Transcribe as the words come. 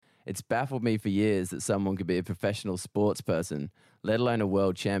It's baffled me for years that someone could be a professional sports person, let alone a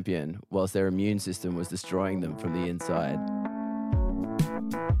world champion, whilst their immune system was destroying them from the inside.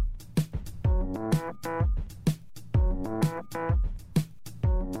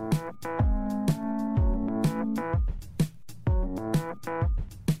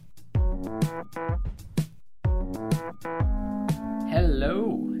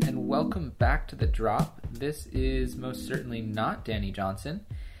 Hello, and welcome back to The Drop. This is most certainly not Danny Johnson.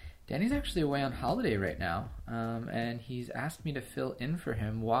 Danny's actually away on holiday right now, and he's asked me to fill in for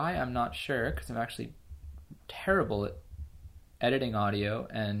him. Why? I'm not sure, because I'm actually terrible at editing audio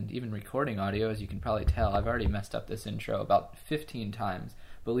and even recording audio, as you can probably tell. I've already messed up this intro about 15 times.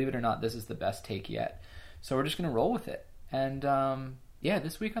 Believe it or not, this is the best take yet. So we're just going to roll with it. And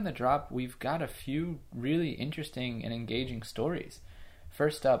this week on The Drop, we've got a few really interesting and engaging stories.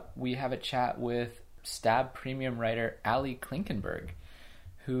 First up, we have a chat with Stab Premium writer Ali Klinkenberg,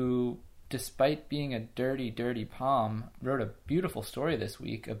 who, despite being a dirty, dirty palm, wrote a beautiful story this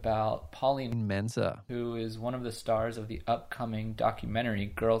week about Pauline Mensa, who is one of the stars of the upcoming documentary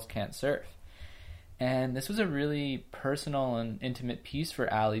Girls Can't Surf. And this was a really personal and intimate piece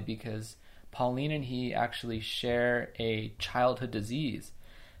for Ali because Pauline and he actually share a childhood disease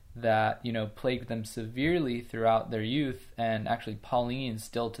that, plagued them severely throughout their youth, and actually Pauline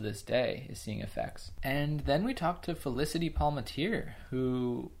still to this day is seeing effects. And then we talked to Felicity Palmatier,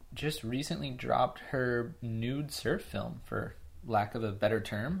 who just recently dropped her nude surf film, for lack of a better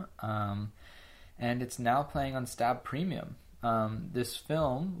term, and it's now playing on Stab Premium. This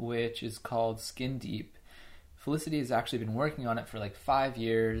film, which is called Skin Deep, Felicity has actually been working on it for like 5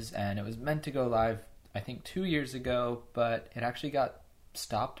 years, and it was meant to go live, I think, 2 years ago, but it actually got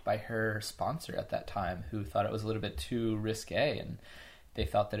stopped by her sponsor at that time, who thought it was a little bit too risque, and they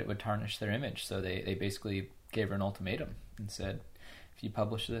felt that it would tarnish their image. So they basically gave her an ultimatum and said, if you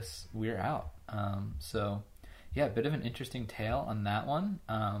publish this, we're out. A bit of an interesting tale on that one.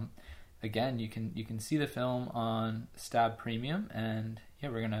 Again, you can see the film on Stab Premium, and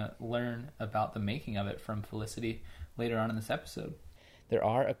we're going to learn about the making of it from Felicity later on in this episode. There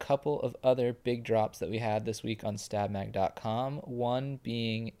are a couple of other big drops that we had this week on stabmag.com, one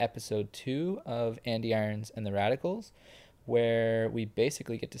being episode 2 of Andy Irons and the Radicals, where we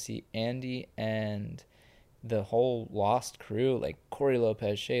basically get to see Andy and the whole Lost crew, like Corey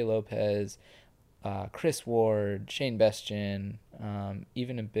Lopez, Shea Lopez, Chris Ward, Shane Bestian,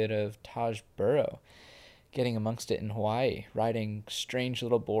 even a bit of Taj Burrow, getting amongst it in Hawaii, riding strange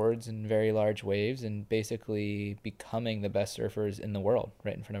little boards and very large waves and basically becoming the best surfers in the world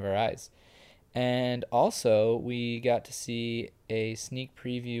right in front of our eyes. And also, we got to see a sneak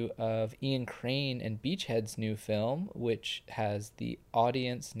preview of Ian Crane and Beachhead's new film, which has the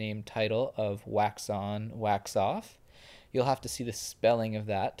audience name title of Wax On, Wax Off. You'll have to see the spelling of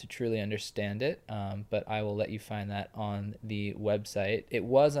that to truly understand it, but I will let you find that on the website. It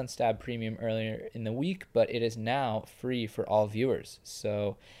was on Stab Premium earlier in the week, but it is now free for all viewers.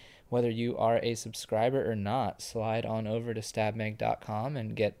 So whether you are a subscriber or not, slide on over to stabmag.com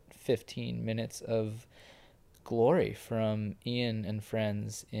and get 15 minutes of glory from Ian and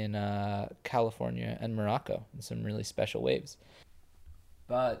friends in California and Morocco and some really special waves.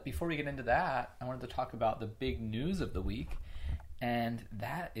 But before we get into that, I wanted to talk about the big news of the week, and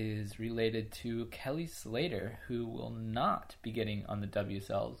that is related to Kelly Slater, who will not be getting on the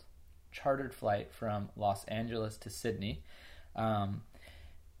WSL's chartered flight from Los Angeles to Sydney.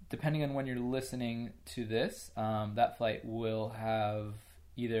 Depending on when you're listening to this, that flight will have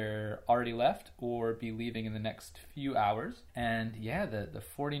either already left or be leaving in the next few hours. And the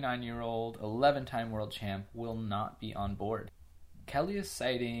 49-year-old 11-time world champ will not be on board. Kelly is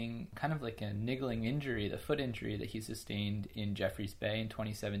citing kind of like a niggling injury, the foot injury that he sustained in Jeffreys Bay in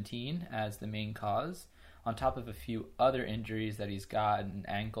 2017 as the main cause, on top of a few other injuries that he's got in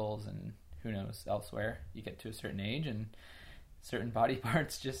ankles and who knows elsewhere. You get to a certain age and certain body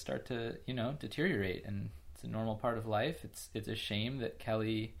parts just start to, deteriorate, and it's a normal part of life. It's a shame that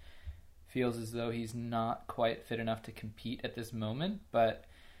Kelly feels as though he's not quite fit enough to compete at this moment, but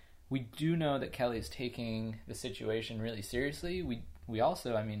we do know that Kelly is taking the situation really seriously. We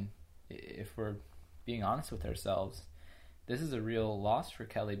also, if we're being honest with ourselves, this is a real loss for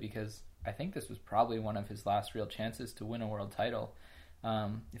Kelly because I think this was probably one of his last real chances to win a world title.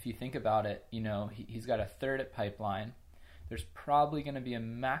 If you think about it, he's got a third at Pipeline. There's probably going to be a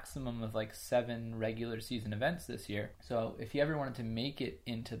maximum of like 7 regular season events this year. So if he ever wanted to make it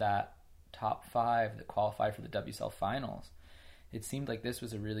into that top 5 that qualify for the WSL finals, it seemed like this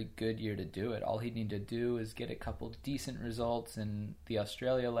was a really good year to do it. All he'd need to do is get a couple decent results in the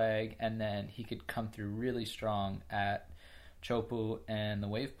Australia leg, and then he could come through really strong at Chopu and the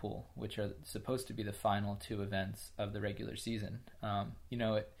wave pool, which are supposed to be the final 2 events of the regular season.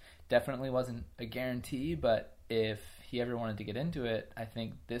 It definitely wasn't a guarantee, but if he ever wanted to get into it, I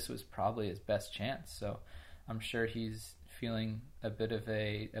think this was probably his best chance. So I'm sure he's feeling a bit of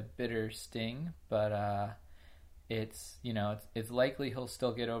a bitter sting, but it's likely he'll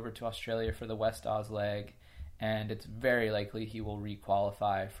still get over to Australia for the West Oz leg, and it's very likely he will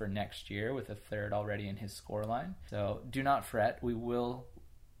re-qualify for next year with a third already in his scoreline. So do not fret. We will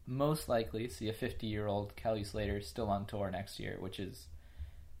most likely see a 50-year-old Kelly Slater still on tour next year, which is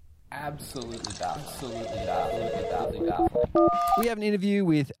absolutely baffling. We have an interview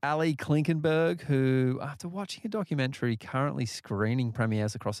with Ali Klinkenberg, who, after watching a documentary currently screening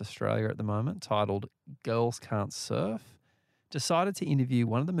premieres across Australia at the moment, titled Girls Can't Surf, decided to interview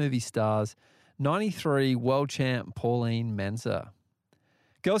one of the movie stars, 93 world champ Pauline Menzer.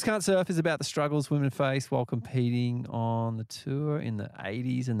 Girls Can't Surf is about the struggles women face while competing on the tour in the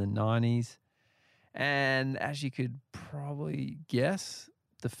 80s and the 90s. And as you could probably guess,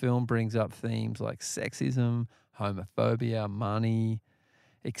 the film brings up themes like sexism, homophobia, money,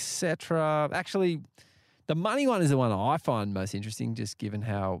 etc. Actually, the money one is the one I find most interesting, just given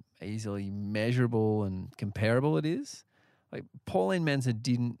how easily measurable and comparable it is. Like, Pauline Menzer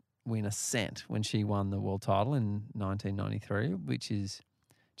didn't win a cent when she won the world title in 1993, which is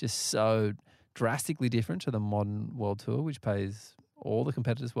just so drastically different to the modern world tour, which pays all the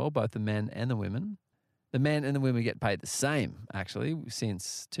competitors well, both the men and the women. The men and the women get paid the same, actually,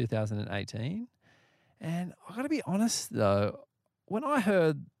 since 2018. And I've got to be honest, though, when I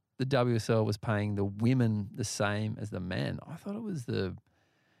heard the WSL was paying the women the same as the men, I thought it was the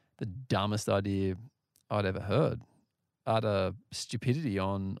dumbest idea I'd ever heard. Utter stupidity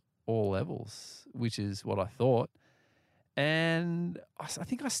on all levels, which is what I thought. And I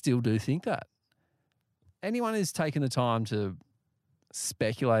think I still do think that. Anyone who's taken the time to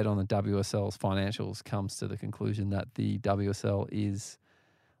speculate on the WSL's financials comes to the conclusion that the WSL is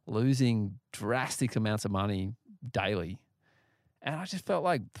losing drastic amounts of money daily. And I just felt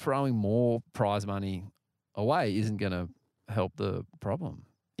like throwing more prize money away isn't going to help the problem,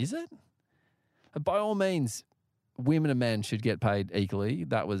 is it? By all means, women and men should get paid equally.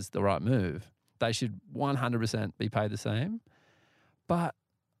 That was the right move. They should 100% be paid the same. But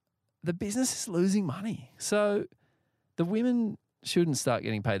the business is losing money. So the women shouldn't start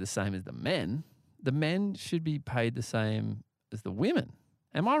getting paid the same as the men. The men should be paid the same as the women.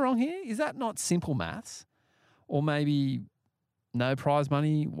 Am I wrong here? Is that not simple maths? Or maybe no prize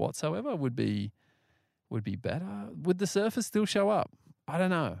money whatsoever would be better? Would the surfers still show up? I don't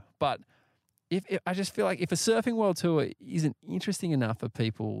know. But if I just feel like if a surfing world tour isn't interesting enough for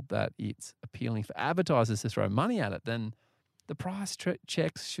people that it's appealing for advertisers to throw money at it, then the price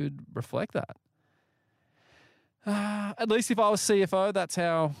checks should reflect that. At least if I was CFO, that's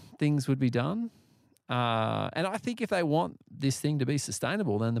how things would be done. And I think if they want this thing to be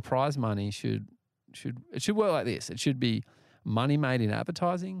sustainable, then the prize money should work like this. It should be money made in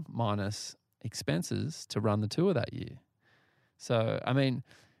advertising minus expenses to run the tour that year. So, I mean,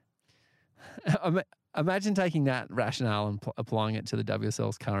 imagine taking that rationale and applying it to the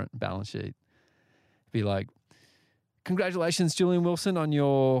WSL's current balance sheet. Be like, congratulations, Julian Wilson, on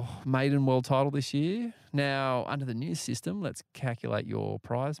your maiden world title this year. Now, under the new system, let's calculate your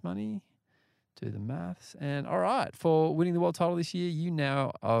prize money, do the maths. And all right, for winning the world title this year, you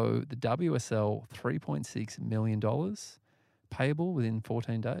now owe the WSL $3.6 million, payable within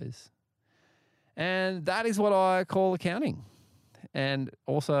 14 days. And that is what I call accounting, and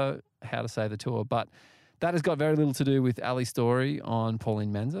also how to save the tour. But that has got very little to do with Ali's story on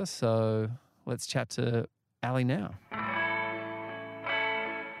Pauline Menzer. So let's chat to Ali now.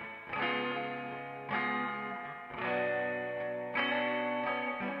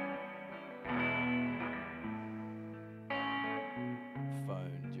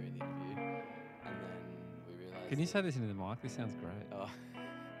 Phone during the interview, and then we realised. Can you say this into the mic? This sounds great.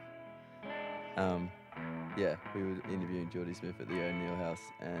 Yeah, we were interviewing Geordie Smith at the O'Neill House,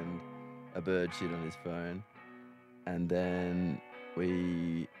 and a bird shit on his phone, and then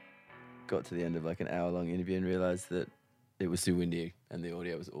we got to the end of like an hour-long interview and realised that it was too windy and the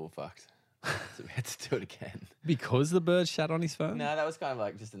audio was all fucked. So we had to do it again. Because the bird shat on his phone? No, that was kind of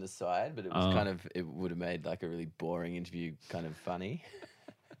like just an aside, but it was kind of, it would have made like a really boring interview kind of funny.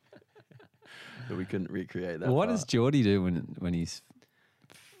 But we couldn't recreate that. Well, what does Geordie do when his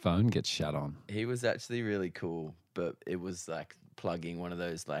phone gets shut on? He was actually really cool, but it was like plugging one of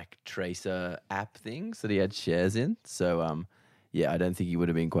those like tracer app things that he had shares in. So, yeah, I don't think he would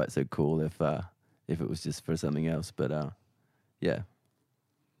have been quite so cool if it was just for something else. But yeah,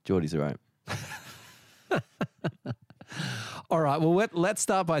 Geordie's all right. All right. Well, let's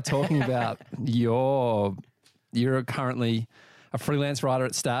start by talking about you're currently a freelance writer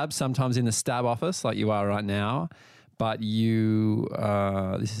at Stab, sometimes in the Stab office like you are right now, but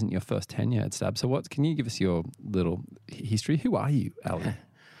this isn't your first tenure at Stab. So can you give us your little history? Who are you, Ali?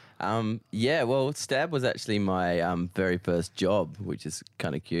 Well, Stab was actually my very first job, which is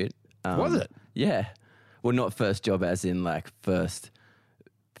kind of cute. Was it? Yeah. Well, not first job as in like first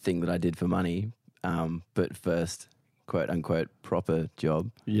thing that I did for money, but first quote unquote proper job.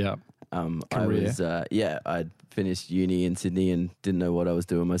 Yeah. Career. I'd finished uni in Sydney and didn't know what I was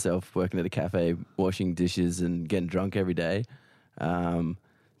doing myself, working at a cafe, washing dishes and getting drunk every day,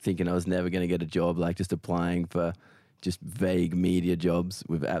 thinking I was never going to get a job, like just applying for just vague media jobs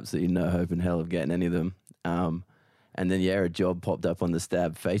with absolutely no hope in hell of getting any of them. And then, a job popped up on the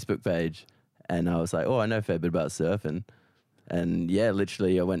Stab Facebook page and I was like, I know a fair bit about surfing. And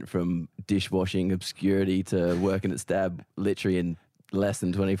literally I went from dishwashing obscurity to working at Stab literally in less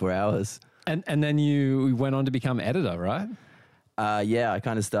than 24 hours. And then you went on to become editor, right? I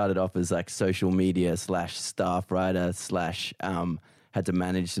kind of started off as like social media / staff writer / had to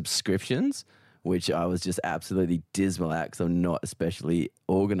manage subscriptions, which I was just absolutely dismal at because I'm not especially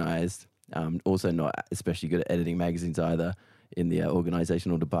organized. Also not especially good at editing magazines either in the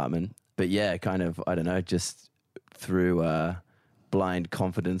organizational department. But kind of, I don't know, just through blind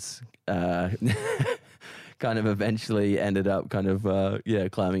confidence, kind of eventually ended up kind of,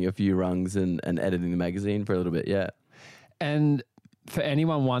 climbing a few rungs and editing the magazine for a little bit, And for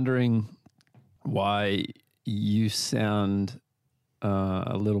anyone wondering why you sound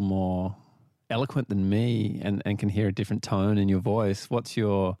a little more eloquent than me and can hear a different tone in your voice, what's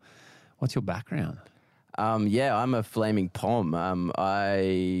your background? I'm a flaming pom.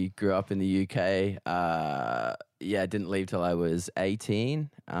 I grew up in the UK. Didn't leave till I was 18.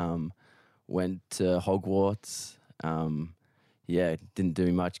 Went to Hogwarts. Didn't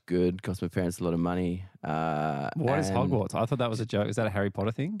do much good. Cost my parents a lot of money. What is Hogwarts? I thought that was a joke. Is that a Harry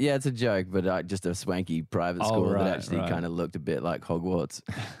Potter thing? Yeah, it's a joke, but just a swanky private school that actually kind of looked a bit like Hogwarts.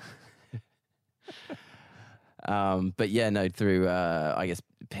 Through, I guess,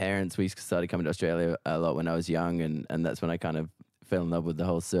 parents, we started coming to Australia a lot when I was young, and that's when I kind of fell in love with the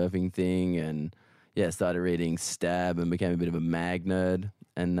whole surfing thing and, started reading Stab and became a bit of a mag nerd.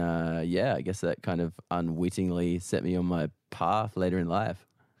 And, I guess that kind of unwittingly set me on my path later in life.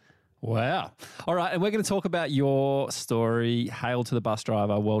 Wow. All right, and we're going to talk about your story. Hail to the bus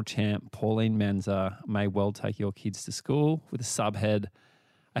driver, world champ Pauline Menzer may well take your kids to school, with a subhead.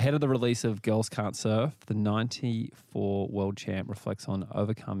 Ahead of the release of Girls Can't Surf, the 94 world champ reflects on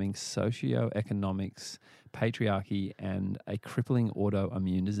overcoming socioeconomics, patriarchy, and a crippling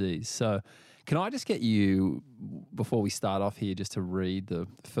autoimmune disease. So can I just get you, before we start off here, just to read the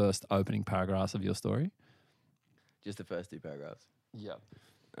first opening paragraphs of your story? Just the first two paragraphs? Yeah.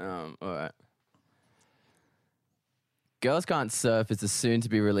 All right. Girls Can't Surf is a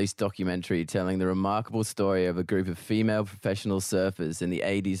soon-to-be-released documentary telling the remarkable story of a group of female professional surfers in the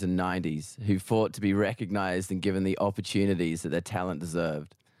 80s and 90s who fought to be recognized and given the opportunities that their talent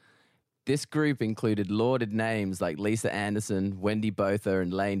deserved. This group included lauded names like Lisa Anderson, Wendy Botha,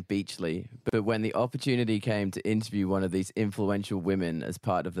 and Lane Beachley, but when the opportunity came to interview one of these influential women as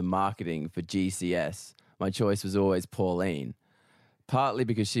part of the marketing for GCS, my choice was always Pauline. Partly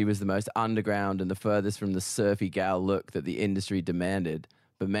because she was the most underground and the furthest from the surfy gal look that the industry demanded,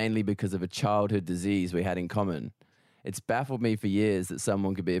 but mainly because of a childhood disease we had in common. It's baffled me for years that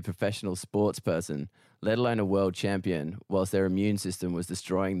someone could be a professional sports person, let alone a world champion, whilst their immune system was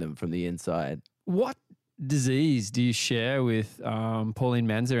destroying them from the inside. What disease do you share with Pauline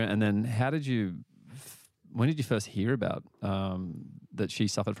Menzer, and then when did you first hear about that she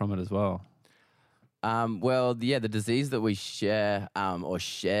suffered from it as well? The disease that we share, or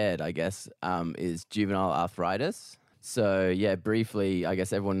shared, I guess, is juvenile arthritis. So, briefly, I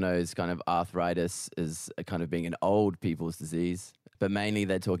guess everyone knows kind of arthritis as kind of being an old people's disease, but mainly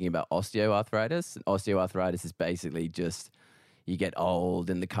they're talking about osteoarthritis. And osteoarthritis is basically just you get old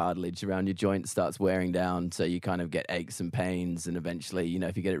and the cartilage around your joint starts wearing down, so you kind of get aches and pains, and eventually,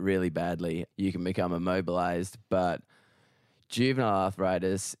 if you get it really badly, you can become immobilized. But juvenile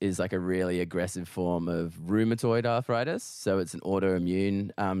arthritis is like a really aggressive form of rheumatoid arthritis. So it's an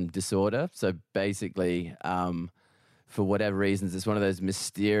autoimmune disorder. So basically, for whatever reasons, it's one of those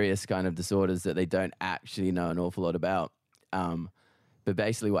mysterious kind of disorders that they don't actually know an awful lot about. But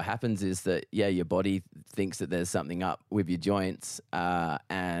basically what happens is that, your body thinks that there's something up with your joints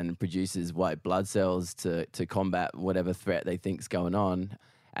and produces white blood cells to combat whatever threat they think's going on.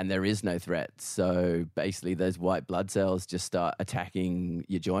 And there is no threat. So basically those white blood cells just start attacking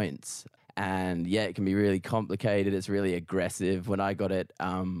your joints. And yeah, it can be really complicated. It's really aggressive. When I got it,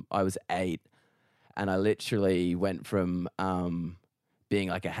 I was 8, and I literally went from being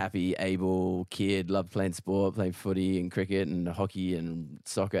like a happy, able kid, loved playing sport, playing footy and cricket and hockey and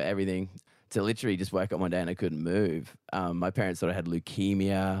soccer, everything, to literally just wake up one day and I couldn't move. My parents thought I had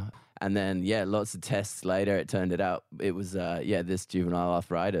leukemia. And then, yeah, lots of tests later, it turned out it was, this juvenile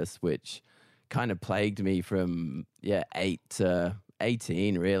arthritis, which kind of plagued me from, 8 to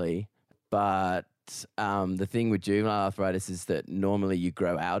 18, really. But the thing with juvenile arthritis is that normally you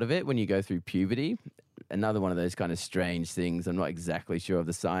grow out of it when you go through puberty. Another one of those kind of strange things. I'm not exactly sure of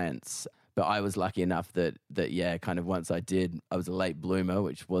the science, but I was lucky enough that kind of once I was a late bloomer,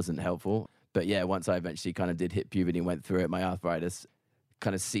 which wasn't helpful. But yeah, once I eventually kind of did hit puberty and went through it, my arthritis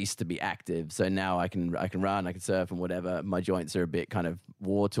kind of ceased to be active. So now I can run, I can surf and whatever. My joints are a bit kind of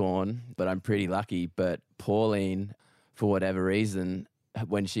war torn, but I'm pretty lucky. But Pauline, for whatever reason,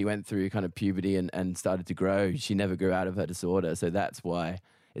 when she went through kind of puberty and started to grow, she never grew out of her disorder. So that's why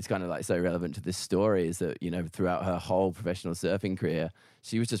it's kind of like so relevant to this story, is that, throughout her whole professional surfing career,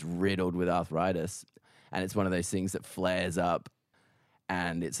 she was just riddled with arthritis. And it's one of those things that flares up,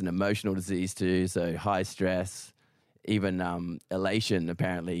 and it's an emotional disease too. So high stress, even elation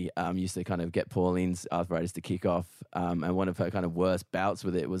apparently used to kind of get Pauline's arthritis to kick off. And one of her kind of worst bouts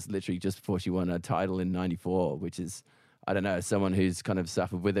with it was literally just before she won a title in 94, which is, I don't know, someone who's kind of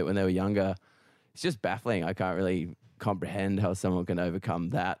suffered with it when they were younger, it's just baffling. I can't really comprehend how someone can overcome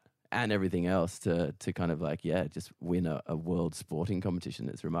that and everything else to kind of just win a world sporting competition.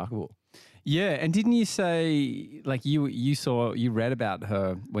 It's remarkable. Yeah, and didn't you say, like, you read about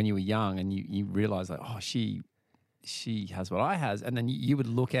her when you were young, and you realized, like, oh, she has what I has, and then you would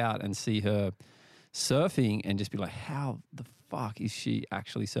look out and see her surfing and just be like, how the fuck is she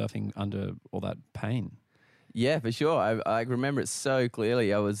actually surfing under all that pain? Yeah, for sure. I remember it so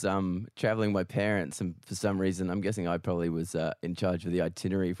clearly. I was traveling with my parents, and for some reason, I'm guessing I probably was in charge of the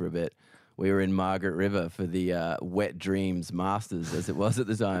itinerary for a bit. We were in Margaret River for the Wet Dreams Masters, as it was at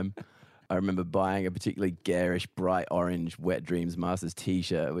the time. I remember buying a particularly garish, bright orange Wet Dreams Masters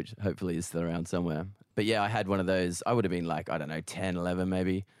t-shirt, which hopefully is still around somewhere. But yeah, I had one of those. I would have been like, I don't know, 10, 11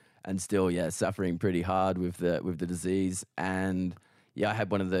 maybe, and still, suffering pretty hard with the disease. And yeah, I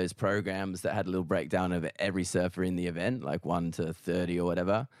had one of those programs that had a little breakdown of every surfer in the event, like 1 to 30 or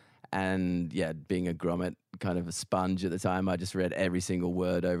whatever. And yeah, being a grommet, kind of a sponge at the time, I just read every single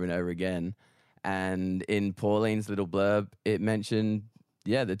word over and over again. And in Pauline's little blurb, it mentioned,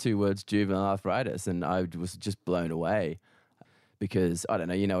 the 2 words juvenile arthritis. And I was just blown away because, I don't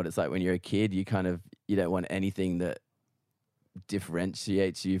know, you know what it's like when you're a kid, you don't want anything that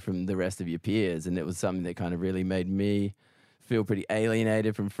differentiates you from the rest of your peers. And it was something that kind of really made me feel pretty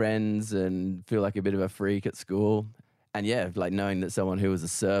alienated from friends and feel like a bit of a freak at school. And yeah, like knowing that someone who was a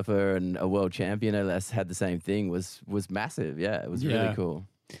surfer and a world champion, no less, had the same thing was massive. Yeah, it was really cool.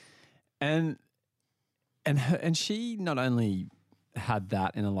 And she not only had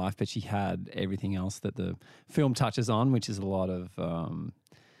that in her life, but she had everything else that the film touches on, which is a lot of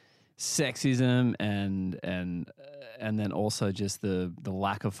sexism and then also just the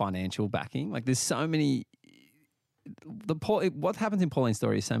lack of financial backing. Like, there's so many. What happens in Pauline's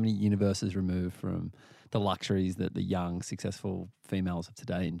story is so many universes removed from the luxuries that the young, successful females of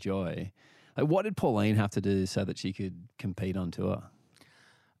today enjoy. Like, what did Pauline have to do so that she could compete on tour?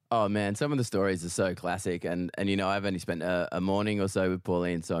 Oh man, some of the stories are so classic, and I've only spent a morning or so with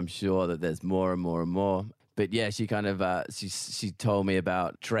Pauline, so I'm sure that there's more and more and more. But yeah, she kind of she told me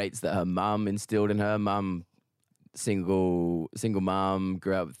about traits that her mum instilled in her. Mum, single mum,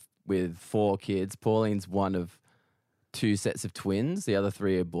 grew up with 4 kids. Pauline's one of 2 sets of twins. The other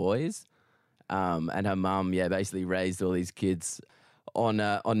 3 are boys. And her mum, basically raised all these kids on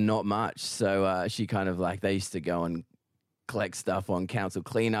not much. So she kind of they used to go and collect stuff on council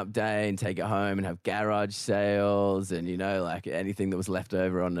cleanup day and take it home and have garage sales and, anything that was left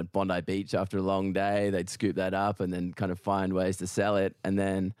over on the Bondi Beach after a long day, they'd scoop that up and then kind of find ways to sell it. And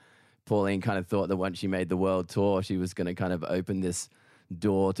then Pauline kind of thought that once she made the world tour, she was going to kind of open this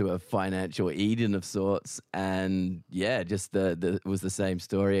door to a financial Eden of sorts. And just it was the same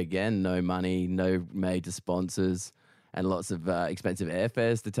story again. No money, no major sponsors, and lots of expensive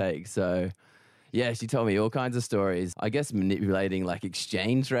airfares to take. So yeah, she told me all kinds of stories. I guess manipulating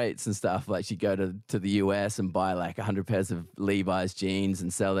exchange rates and stuff. Like, she'd go to the US and buy 100 pairs of Levi's jeans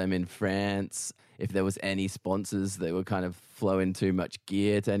and sell them in France. If there was any sponsors that were kind of flowing too much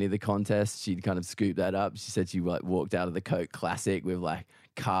gear to any of the contests, she'd kind of scoop that up. She said she walked out of the Coke Classic with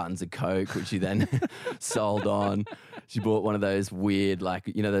cartons of Coke, which she then sold on. She bought one of those weird, like,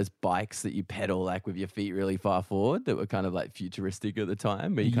 you know, those bikes that you pedal like with your feet really far forward that were kind of like futuristic at the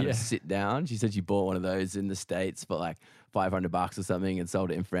time, where you kind of sit down. She said she bought one of those in the States for like $500 or something and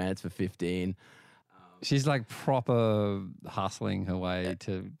sold it in France for 15. She's like proper hustling her way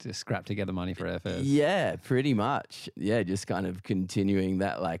to scrap together money for airfares. Yeah, pretty much. Yeah, just kind of continuing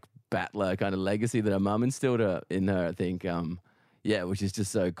that like battler kind of legacy that her mum instilled in her, I think. Yeah, which is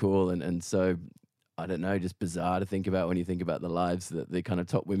just so cool and so, I don't know, just bizarre to think about when you think about the lives that the kind of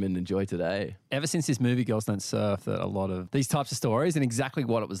top women enjoy today. Ever since this movie, Girls Don't Surf, that a lot of these types of stories and exactly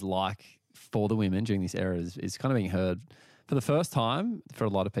what it was like for the women during this era is kind of being heard for the first time for a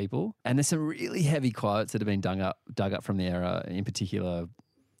lot of people. And there's some really heavy quotes that have been dug up from the era, in particular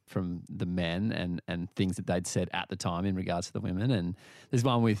from the men and things that they'd said at the time in regards to the women. And there's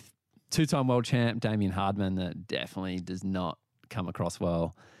one with two-time world champ Damien Hardman that definitely does not come across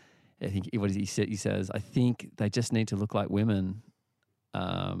well. I think what he said? He says, "I think they just need to look like women,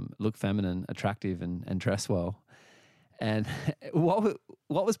 look feminine, attractive, and dress well." And what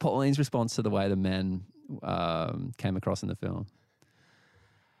was Pauline's response to the way the men came across in the film?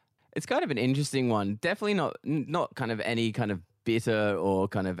 It's kind of an interesting one. Definitely not kind of any kind of bitter or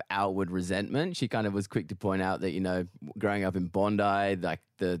kind of outward resentment. She kind of was quick to point out that, you know, growing up in Bondi, like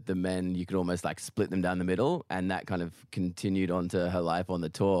the men, you could almost like split them down the middle, and that kind of continued onto her life on the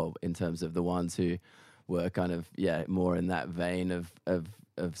tour in terms of the ones who were kind of, more in that vein of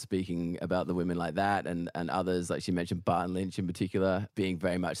speaking about the women like that, and others, like she mentioned Barton Lynch in particular, being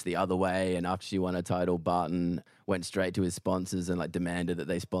very much the other way. And after she won a title, Barton went straight to his sponsors and like demanded that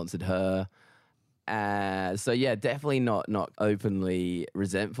they sponsored her. So yeah, definitely not openly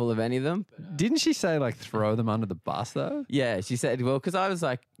resentful of any of them. Didn't she say like throw them under the bus though? Yeah, she said, well, because I was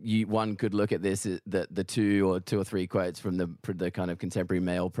like, one could look at this, the two or three quotes from the kind of contemporary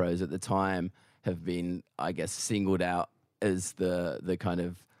male pros at the time have been, I guess, singled out as the kind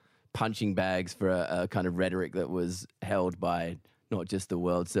of punching bags for a kind of rhetoric that was held by not just the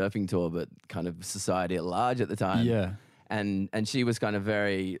World Surfing Tour, but kind of society at large at the time. Yeah. And she was kind of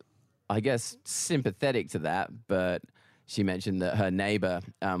very, I guess, sympathetic to that, but she mentioned that her neighbor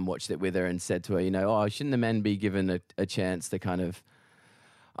watched it with her and said to her, you know, oh, shouldn't the men be given a chance to kind of,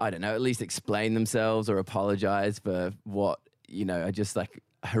 I don't know, at least explain themselves or apologize for what, you know, are just like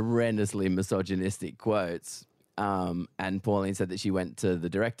horrendously misogynistic quotes. And Pauline said that she went to the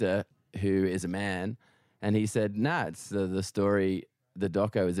director, who is a man, and he said, nah, it's the story, the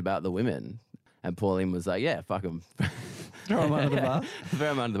doco is about the women. And Pauline was like, yeah, fuck them. Throw them under the bus? Throw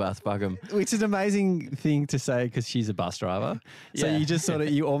them under the bus, fuck them. Which is an amazing thing to say because she's a bus driver. So Yeah. you just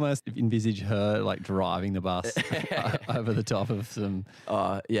you almost envisage her like driving the bus over the top of some...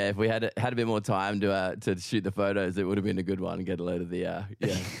 Yeah, if we had a bit more time to shoot the photos, it would have been a good one and get a load of the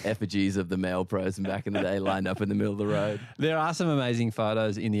effigies of the male pros from back in the day lined up in the middle of the road. There are some amazing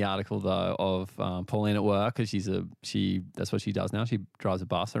photos in the article though of Pauline at work, because that's what she does now. She drives a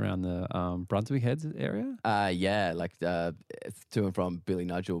bus around the Brunswick Heads area. Yeah, like to and from Billy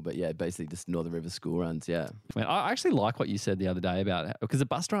Nudgel, but yeah, basically just Northern River school runs, yeah. Man, I actually like what you said the other day about, because a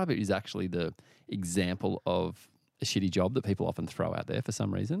bus driver is actually the example of a shitty job that people often throw out there for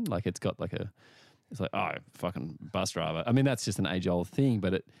some reason. Like it's got like it's like, oh, fucking bus driver. I mean, that's just an age-old thing,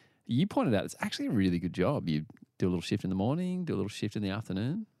 but you pointed out it's actually a really good job. You do a little shift in the morning, do a little shift in the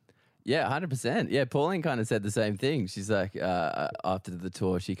afternoon. Yeah, 100%. Yeah, Pauline kind of said the same thing. She's like, after the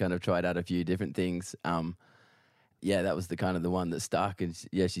tour, she kind of tried out a few different things. Yeah, that was the one that stuck. And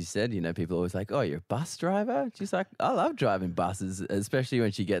she said, you know, people are always like, oh, you're a bus driver? She's like, I love driving buses, especially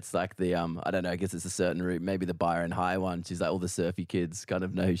when she gets like the, I don't know, I guess it's a certain route, maybe the Byron High one. She's like, all the surfy kids kind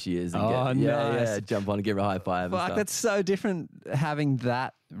of know who she is. And nice. Jump on and give her a high five. Fuck, that's so different having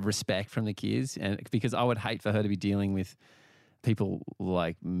that respect from the kids. And because I would hate for her to be dealing with people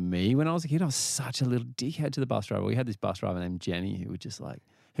like me when I was a kid. I was such a little dickhead to the bus driver. We had this bus driver named Jenny who would just like,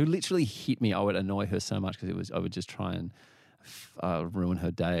 who literally hit me. I would annoy her so much because I would just try and ruin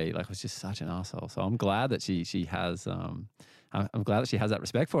her day. Like I was just such an asshole. So I'm glad that she has. I'm glad that she has that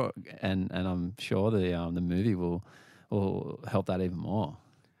respect for it, and I'm sure the movie will help that even more.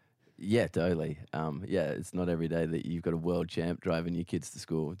 Yeah, totally. It's not every day that you've got a world champ driving your kids to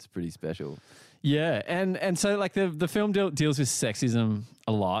school. It's pretty special. Yeah, and so like the film deals with sexism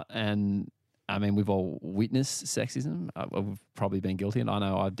a lot, and I mean we've all witnessed sexism. I've probably been guilty, and I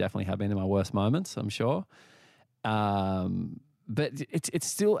know I definitely have been in my worst moments, I'm sure. But it's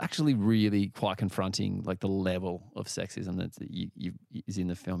still actually really quite confronting, like the level of sexism that is in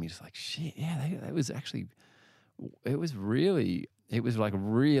the film. You're just like, shit, yeah, that was actually, it was really it was like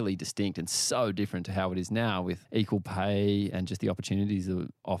really distinct and so different to how it is now with equal pay and just the opportunities that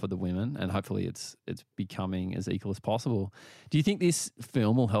offer the women. And hopefully it's becoming as equal as possible. Do you think this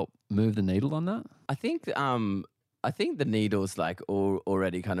film will help move the needle on that? I think the needle's like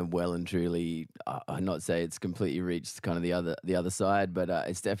already kind of well and truly. I'd not say it's completely reached kind of the other side, but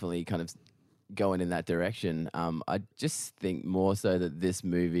it's definitely kind of going in that direction. I just think more so that this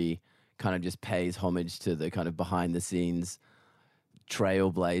movie kind of just pays homage to the kind of behind the scenes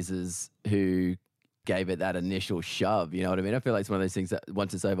trailblazers who gave it that initial shove. You know what I mean? I feel like it's one of those things that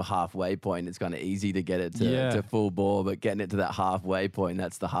once it's over halfway point, it's kind of easy to get it to full bore, but getting it to that halfway point,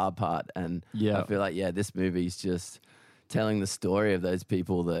 that's the hard part. And I feel like, this movie's just telling the story of those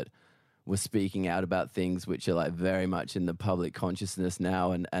people that were speaking out about things which are like very much in the public consciousness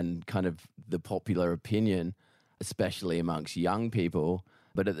now and kind of the popular opinion, especially amongst young people.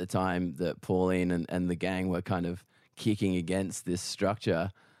 But at the time that Pauline and the gang were kind of kicking against this structure,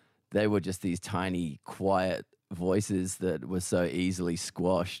 they were just these tiny, quiet voices that were so easily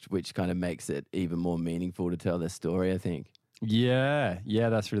squashed, which kind of makes it even more meaningful to tell their story, I think. Yeah,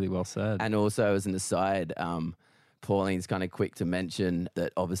 that's really well said. And also, as an aside, Pauline's kind of quick to mention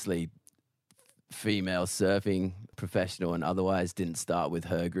that obviously female surfing, professional and otherwise, didn't start with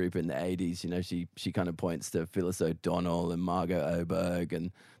her group in the 80s. You know, she kind of points to Phyllis O'Donnell and Margot Oberg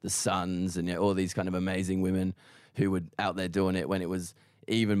and the Suns and all these kind of amazing women who were out there doing it when it was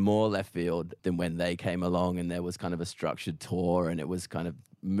even more left field than when they came along and there was kind of a structured tour and it was kind of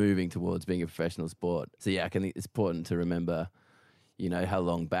moving towards being a professional sport. So I think it's important to remember, how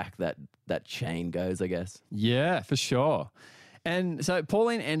long back that chain goes, I guess. Yeah, for sure. And so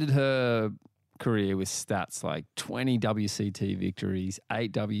Pauline ended her career with stats like 20 WCT victories,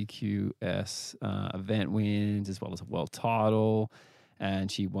 8 WQS event wins, as well as a world title.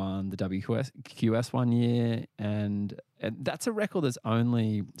 And she won the WQS one year. And that's a record that's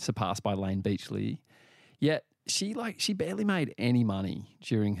only surpassed by Layne Beachley. Yet she barely made any money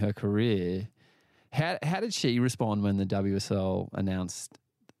during her career. How did she respond when the WSL announced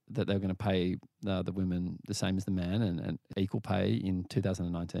that they were going to pay the women the same as the man and equal pay in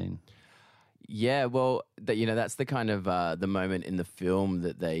 2019? Yeah, well, that's the kind of the moment in the film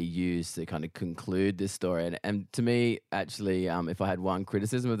that they use to kind of conclude this story. And to me, actually, if I had one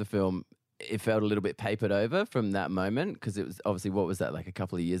criticism of the film, it felt a little bit papered over from that moment because it was obviously, what was that, like a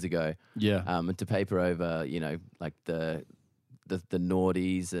couple of years ago? Yeah. And to paper over, like the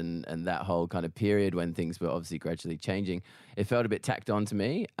noughties and that whole kind of period when things were obviously gradually changing, it felt a bit tacked on to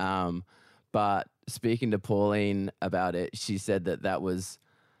me. But speaking to Pauline about it, she said that was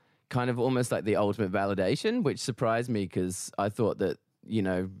kind of almost like the ultimate validation, which surprised me because I thought that,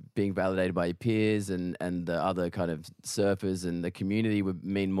 being validated by your peers and the other kind of surfers and the community would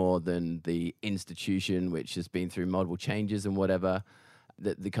mean more than the institution, which has been through multiple changes and whatever,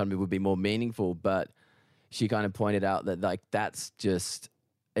 that the kind of would be more meaningful. But she kind of pointed out that like that's just,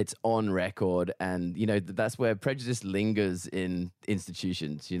 it's on record and, that's where prejudice lingers in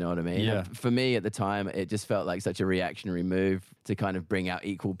institutions, you know what I mean? Yeah. And for me at the time, it just felt like such a reactionary move to kind of bring out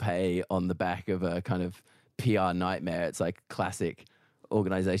equal pay on the back of a kind of PR nightmare. It's like classic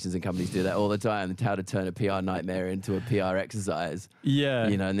organizations and companies do that all the time, how to turn a PR nightmare into a PR exercise. Yeah.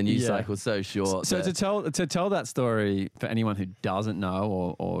 And the news cycle's so short. So to tell that story for anyone who doesn't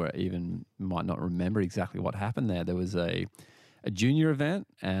know or even might not remember exactly what happened there was a junior event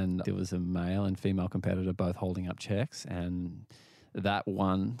and there was a male and female competitor both holding up checks, and that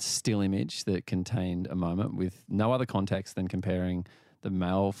one still image that contained a moment with no other context than comparing the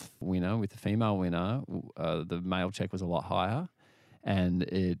male winner with the female winner. The male check was a lot higher and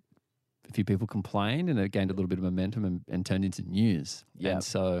a few people complained and it gained a little bit of momentum and turned into news. Yeah. And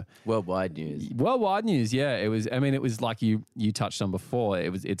so worldwide news, yeah. It was like you touched on before.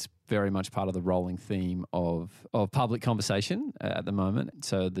 It's very much part of the rolling theme of public conversation at the moment.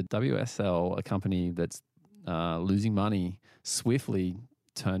 So the WSL, a company that's losing money, swiftly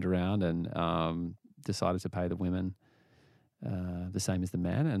turned around and decided to pay the women the same as the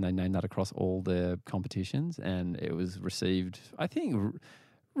man, and they named that across all their competitions, and it was received, I think,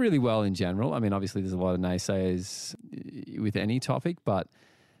 really well in general. I mean, obviously there's a lot of naysayers with any topic, but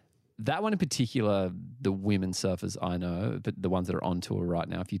that one in particular, the women surfers I know, but the ones that are on tour right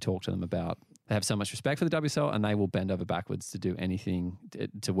now, if you talk to them about, they have so much respect for the WSL and they will bend over backwards to do anything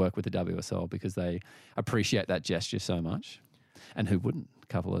to work with the WSL because they appreciate that gesture so much. And who wouldn't? A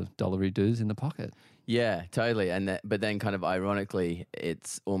couple of dollary dues in the pocket. Yeah, totally. But then kind of ironically,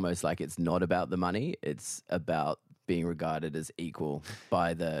 it's almost like it's not about the money. It's about being regarded as equal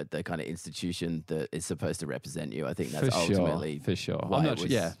by the kind of institution that is supposed to represent you. I think that's ultimately for sure. why I'm it not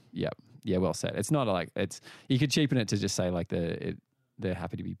was, yeah. yeah, well said. It's not like you could cheapen it to just say like they're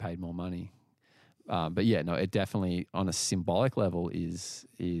happy to be paid more money. But yeah, no, it definitely on a symbolic level is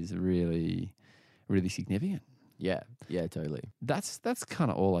really, really significant. Yeah, totally. That's kind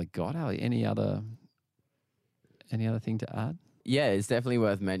of all I got, Ali. Any other thing to add? Yeah, it's definitely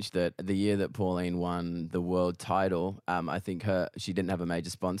worth mentioning that the year that Pauline won the world title, I think she didn't have a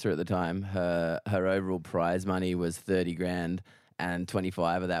major sponsor at the time. Her overall prize money was 30 grand, and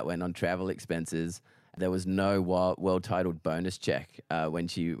 25 of that went on travel expenses. There was no world title bonus check when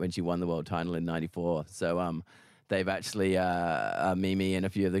she won the world title in '94. So they've actually Mimi and a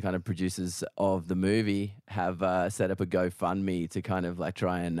few of the kind of producers of the movie have set up a GoFundMe to kind of like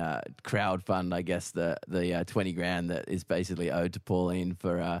try and crowdfund, I guess, the 20 grand that is basically owed to Pauline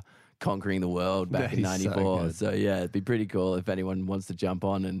for conquering the world back in '94. So yeah, it'd be pretty cool if anyone wants to jump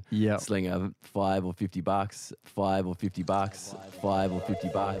on and sling a $5 or $50, $5 or $50, $5 or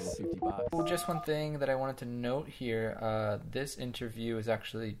 $50. Well, just one thing that I wanted to note here, this interview was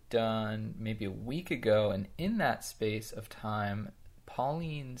actually done maybe a week ago, and in that space of time,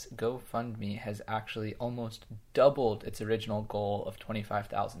 Pauline's GoFundMe has actually almost doubled its original goal of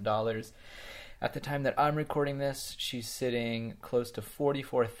 $25,000. At the time that I'm recording this, she's sitting close to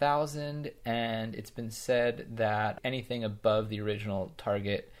 $44,000, and it's been said that anything above the original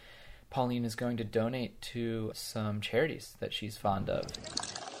target, Pauline is going to donate to some charities that she's fond of.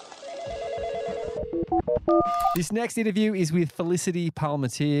 This next interview is with Felicity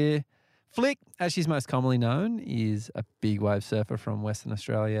Palmatier. Flick, as she's most commonly known, is a big wave surfer from Western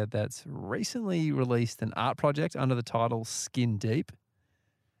Australia that's recently released an art project under the title Skin Deep.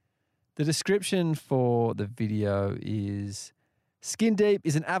 The description for the video is Skin Deep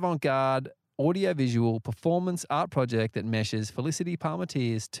is an avant-garde audiovisual performance art project that meshes Felicity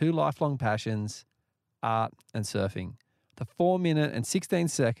Palmatier's two lifelong passions, art and surfing. The 4-minute and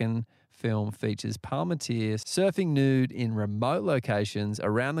 16-second film features Palmatier surfing nude in remote locations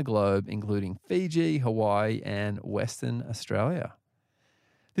around the globe, including Fiji, Hawaii, and Western Australia.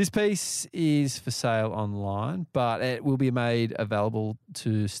 This piece is for sale online, but it will be made available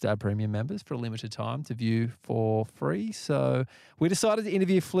to Stab Premium members for a limited time to view for free. So we decided to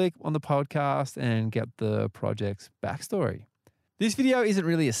interview Flick on the podcast and get the project's backstory. This video isn't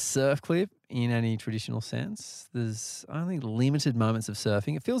really a surf clip in any traditional sense. There's only limited moments of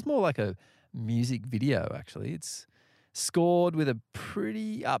surfing. It feels more like a music video, actually. It's scored with a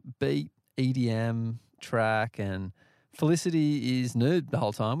pretty upbeat EDM track, and Felicity is nude the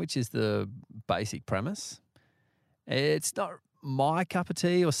whole time, which is the basic premise. It's not my cup of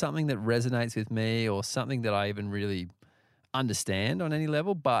tea or something that resonates with me or something that I even really understand on any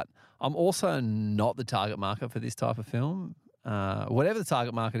level, but I'm also not the target market for this type of film. Whatever the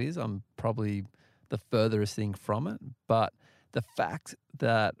target market is, I'm probably the furthest thing from it. But the fact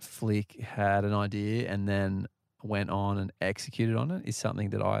that Flick had an idea and then went on and executed on it is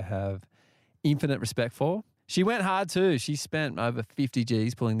something that I have infinite respect for. She went hard too. She spent over 50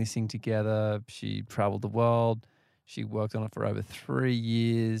 G's pulling this thing together. She traveled the world. She worked on it for over 3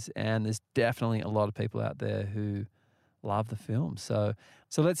 years. And there's definitely a lot of people out there who love the film. So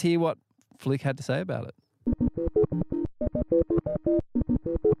let's hear what Flick had to say about it.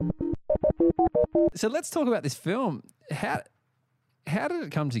 So let's talk about this film. How did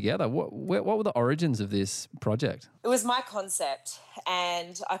it come together? What were the origins of this project? It was my concept,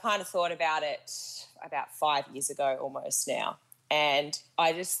 and I kind of thought about it about 5 years ago almost now. And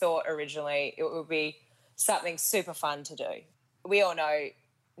I just thought originally it would be something super fun to do. We all know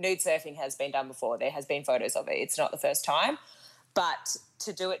nude surfing has been done before. There has been photos of it. It's not the first time. But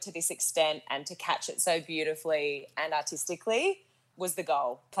to do it to this extent and to catch it so beautifully and artistically was the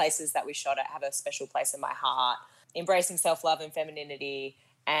goal. Places that we shot at have a special place in my heart. Embracing self-love and femininity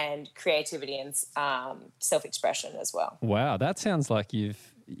and creativity and self-expression as well. Wow, that sounds like you've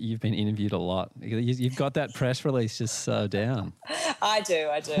been interviewed a lot. You've got that press release just so down. I do.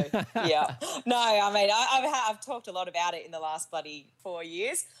 Yeah. No, I mean, I've talked a lot about it in the last bloody 4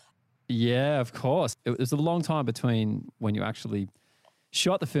 years. Yeah, of course. It was a long time between when you actually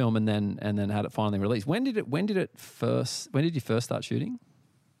shot the film and then had it finally released. When did you first start shooting?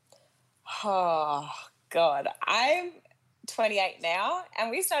 Oh God, I'm 28 now,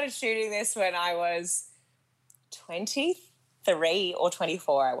 and we started shooting this when I was 23 or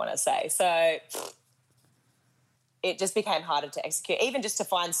 24, I want to say. So it just became harder to execute, even just to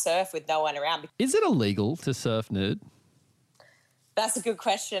find surf with no one around. Is it illegal to surf nude? That's a good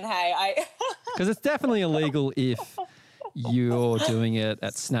question, hey. Because it's definitely illegal if you're doing it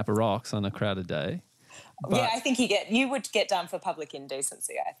at Snapper Rocks on a crowded day. But, yeah, I think you would get done for public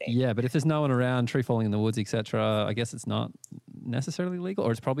indecency, I think. Yeah, but if there's no one around, tree falling in the woods, etc., I guess it's not necessarily legal,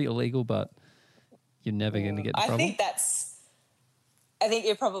 or it's probably illegal, but you're never going to get in trouble? I think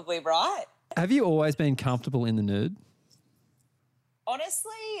you're probably right. Have you always been comfortable in the nude?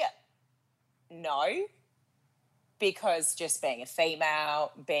 Honestly, no. Because just being a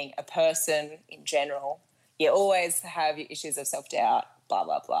female, being a person in general, you always have your issues of self-doubt, blah,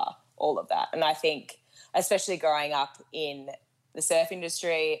 blah, blah, all of that. And I think especially growing up in the surf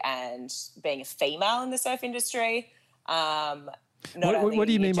industry and being a female in the surf industry, what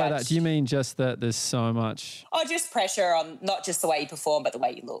do you mean by that? Do you mean just that there's so much... Oh, just pressure on not just the way you perform, but the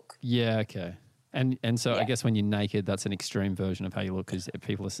way you look. Yeah, okay. And so I guess when you're naked, that's an extreme version of how you look because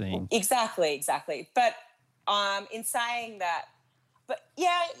people are seeing... Exactly. But in saying that, but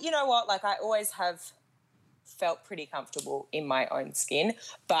yeah, you know what? Like I always have felt pretty comfortable in my own skin,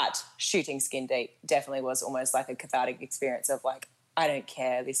 but shooting Skin Deep definitely was almost like a cathartic experience of like, I don't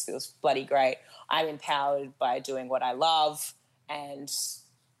care. This feels bloody great. I'm empowered by doing what I love. And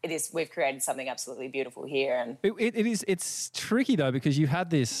we've created something absolutely beautiful here. And it's tricky though, because you had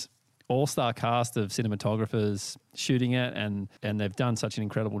this all-star cast of cinematographers shooting it and they've done such an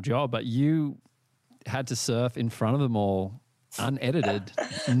incredible job, but you had to surf in front of them all, unedited,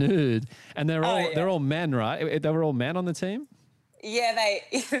 nude, and they're all men, right? They were all men on the team. Yeah,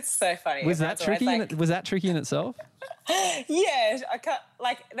 it's so funny. Was that tricky? Was that tricky in itself? Yeah,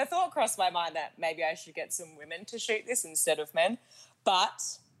 the thought crossed my mind that maybe I should get some women to shoot this instead of men.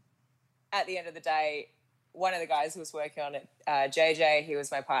 But at the end of the day, one of the guys who was working on it, JJ, he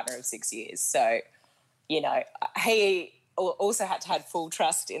was my partner of 6 years. So, you know, he also had to have full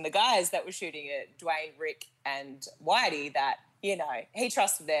trust in the guys that were shooting it, Dwayne, Rick and Whitey, that, you know, he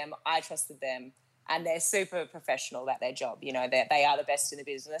trusted them, I trusted them. And they're super professional at their job. You know, they are the best in the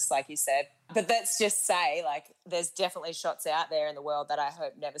business, like you said. But let's just say, like, there's definitely shots out there in the world that I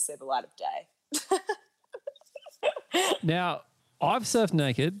hope never see the light of day. Now, I've surfed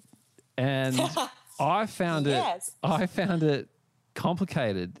naked and I found it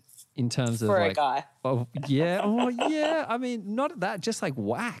complicated in terms of for like... a guy. Oh, yeah. I mean, not that, just like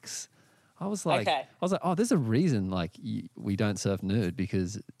wax. I was like, oh, there's a reason like we don't surf nude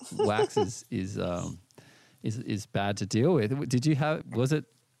because wax is bad to deal with. Was it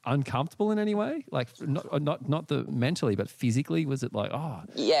uncomfortable in any way? Like not the mentally, but physically, was it like, oh?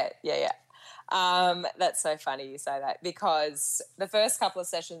 Yeah. That's so funny you say that because the first couple of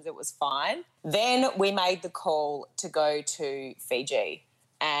sessions it was fine. Then we made the call to go to Fiji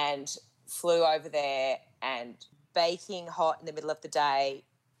and flew over there and baking hot in the middle of the day.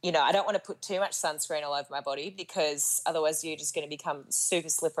 You know, I don't want to put too much sunscreen all over my body because otherwise you're just going to become super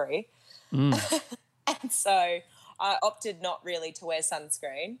slippery. And so I opted not really to wear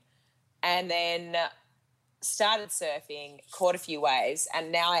sunscreen and then started surfing, caught a few waves,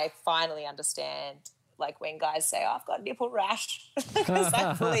 and now I finally understand, like, when guys say, oh, I've got a nipple rash. Because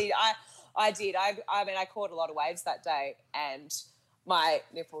I did. I mean, I caught a lot of waves that day and my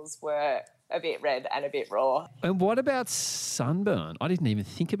nipples were a bit red and a bit raw. And what about sunburn? I didn't even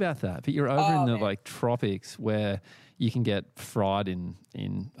think about that. But you're over in the like tropics where you can get fried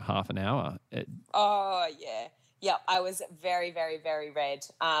in half an hour. Oh, yeah. Yeah, I was very, very, very red.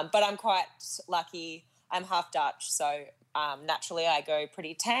 But I'm quite lucky. I'm half Dutch, so naturally I go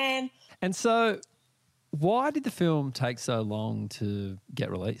pretty tan. And so why did the film take so long to get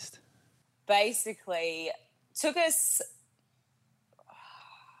released? Basically, took us...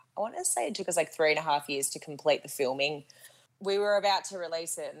 I want to say it took us like 3.5 years to complete the filming. We were about to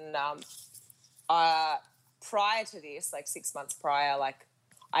release it and prior to this, like 6 months prior, like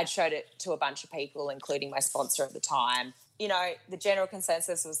I'd showed it to a bunch of people, including my sponsor at the time. You know, the general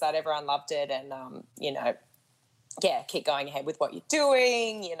consensus was that everyone loved it and, you know, keep going ahead with what you're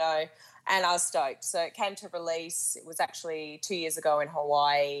doing, you know, and I was stoked. So it came to release. It was actually 2 years ago in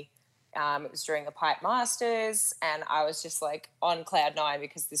Hawaii. It was during the Pipe Masters and I was just like on cloud nine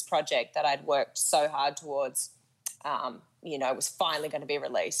because this project that I'd worked so hard towards, you know, was finally going to be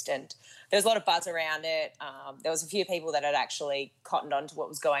released and there was a lot of buzz around it. There was a few people that had actually cottoned on to what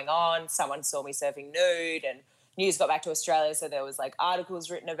was going on. Someone saw me surfing nude and news got back to Australia, so there was like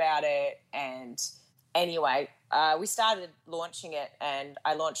articles written about it. And anyway, we started launching it and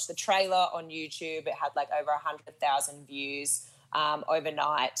I launched the trailer on YouTube. It had like over 100,000 views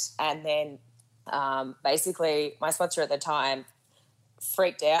overnight. And then basically my sponsor at the time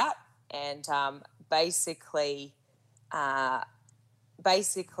freaked out and basically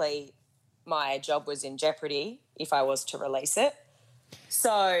my job was in jeopardy if I was to release it.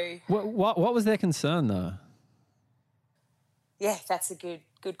 So what was their concern though? Yeah, that's a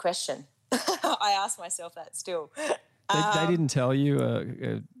good question. I ask myself that still. They didn't tell you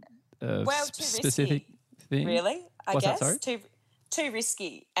a well, specific thing? Really? I What's guess. that, sorry? too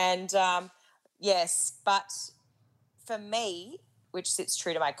risky. And yes, but for me, which sits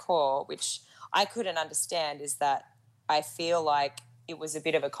true to my core, which I couldn't understand, is that I feel like it was a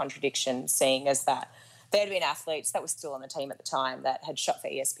bit of a contradiction, seeing as that there had been athletes that were still on the team at the time that had shot for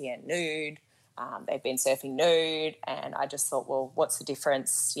ESPN nude. They've been surfing nude, and I just thought, well, what's the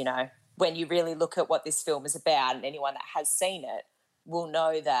difference, you know, when you really look at what this film is about, and anyone that has seen it will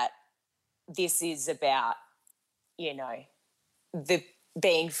know that this is about, you know, the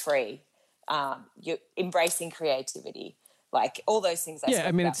being free, you're embracing creativity, like all those things.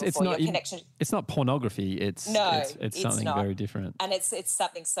 It's not your connection. It's not pornography. It's something not. very different, and it's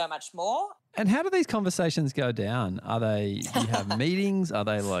something so much more. And how do these conversations go down? Are they, do you have meetings? Are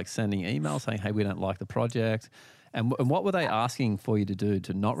they like sending emails saying, hey, we don't like the project? And what were they asking for you to do,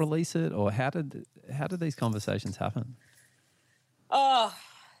 to not release it? Or how did these conversations happen? Oh,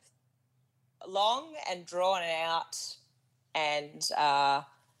 long and drawn out, and,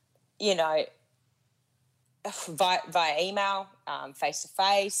 you know, via email,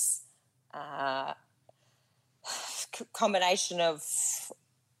 face-to-face, combination of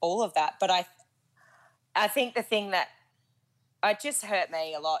all of that. But I think the thing that it just hurt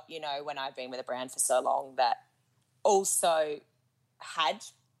me a lot, you know, when I've been with a brand for so long, that also had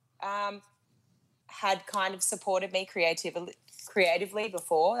kind of supported me creatively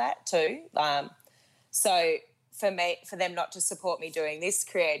before that too. So for them not to support me doing this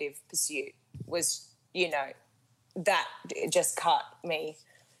creative pursuit was, you know, that just cut me,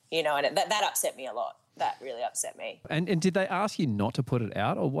 you know, and that upset me a lot. That really upset me. And did they ask you not to put it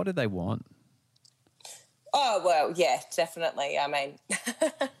out, or what did they want? Oh, well, yeah, definitely. I mean,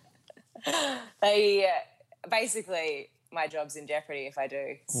 they basically, my job's in jeopardy if I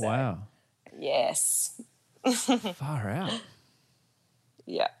do. So, wow. Yes. Far out.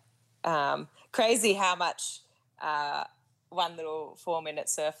 Yeah. Crazy how much one little 4-minute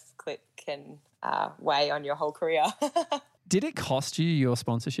surf clip can weigh on your whole career. Did it cost you your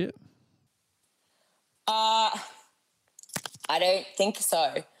sponsorship? I don't think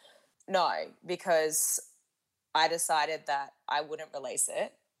so. No, because I decided that I wouldn't release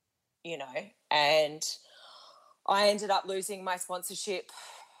it, you know, and I ended up losing my sponsorship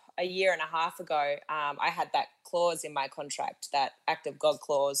a year and a half ago. I had that clause in my contract, that act of God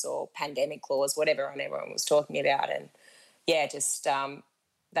clause or pandemic clause, whatever everyone was talking about. And yeah, just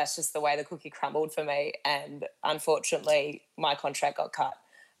that's just the way the cookie crumbled for me. And unfortunately, my contract got cut.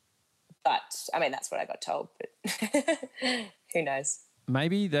 But I mean, that's what I got told, but who knows?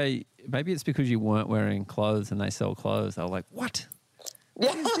 Maybe it's because you weren't wearing clothes and they sell clothes. They were like, what?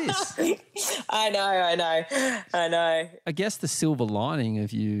 What is this? I know. I guess the silver lining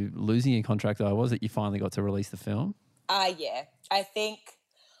of you losing your contract, though, was that you finally got to release the film. Yeah. I think,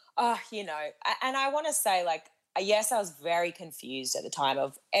 you know, and I want to say, like, yes, I was very confused at the time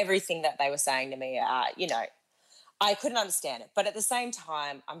of everything that they were saying to me. You know, I couldn't understand it. But at the same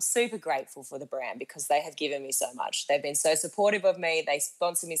time, I'm super grateful for the brand because they have given me so much. They've been so supportive of me. They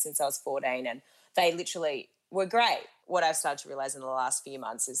sponsored me since I was 14, and they literally were great. What I've started to realise in the last few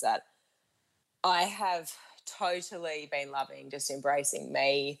months is that I have totally been loving just embracing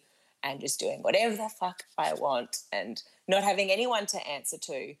me and just doing whatever the fuck I want and not having anyone to answer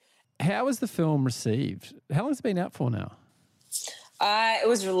to. How was the film received? How long has it been out for now? It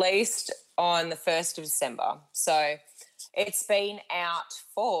was released on the 1st of December. So it's been out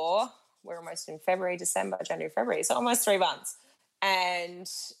for, we're almost in January, February, so almost 3 months. And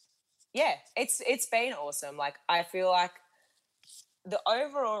yeah, it's been awesome. Like, I feel like the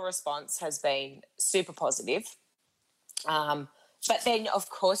overall response has been super positive. But then, of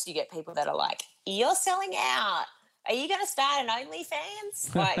course, you get people that are like, you're selling out. Are you going to start an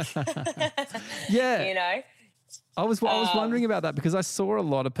OnlyFans? Like, yeah. You know? I was wondering about that because I saw a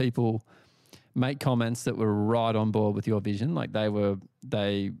lot of people make comments that were right on board with your vision. Like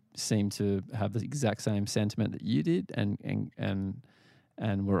they seemed to have the exact same sentiment that you did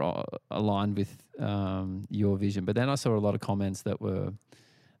and were aligned with your vision. But then I saw a lot of comments that were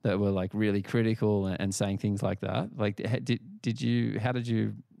like really critical and saying things like that. Like, how did you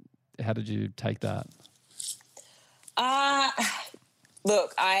take that?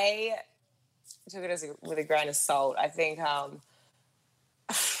 Look, I took it with a grain of salt. I think,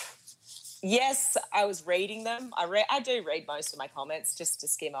 yes, I was reading them. I do read most of my comments just to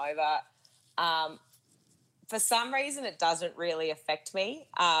skim over. For some reason, it doesn't really affect me.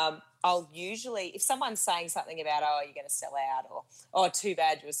 I'll usually, if someone's saying something about, oh, you're going to sell out, or, oh, too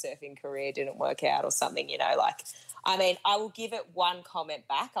bad your surfing career didn't work out or something, you know, like, I mean, I will give it one comment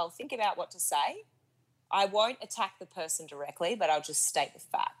back. I'll think about what to say. I won't attack the person directly, but I'll just state the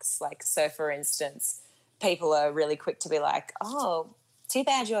facts. Like, so for instance, people are really quick to be like, oh, too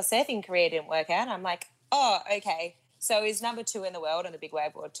bad your surfing career didn't work out. I'm like, oh, okay. So is number 2 in the world on the big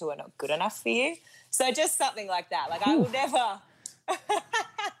wave world tour not good enough for you? So just something like that. Like I will never,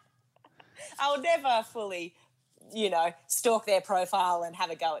 I will never fully, stalk their profile and have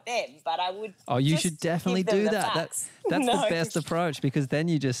a go at them. But I would. Oh, you should definitely do that. That's No. the best approach, because then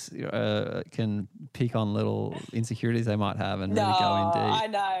you just can pick on little insecurities they might have and really go in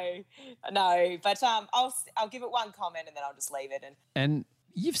deep. I know. But I'll give it one comment and then I'll just leave it. And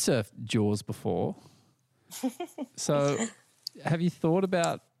you've surfed Jaws before. So have you thought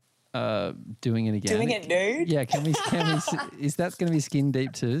about doing it again? Doing it nude? Yeah, can we is that going to be skin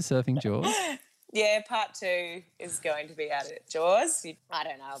deep too, surfing Jaws? Yeah, part 2 is going to be out at Jaws. I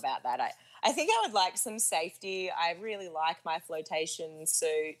don't know about that. I think I would like some safety. I really like my flotation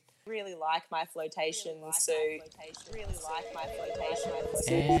suit.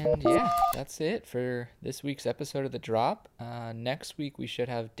 And yeah, that's it for this week's episode of The Drop. Next week we should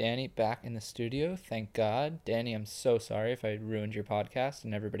have Danny back in the studio. Thank God. Danny, I'm so sorry if I ruined your podcast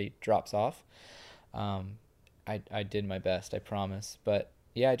and everybody drops off. I did my best, I promise. But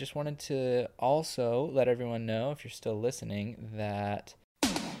yeah, I just wanted to also let everyone know, if you're still listening, that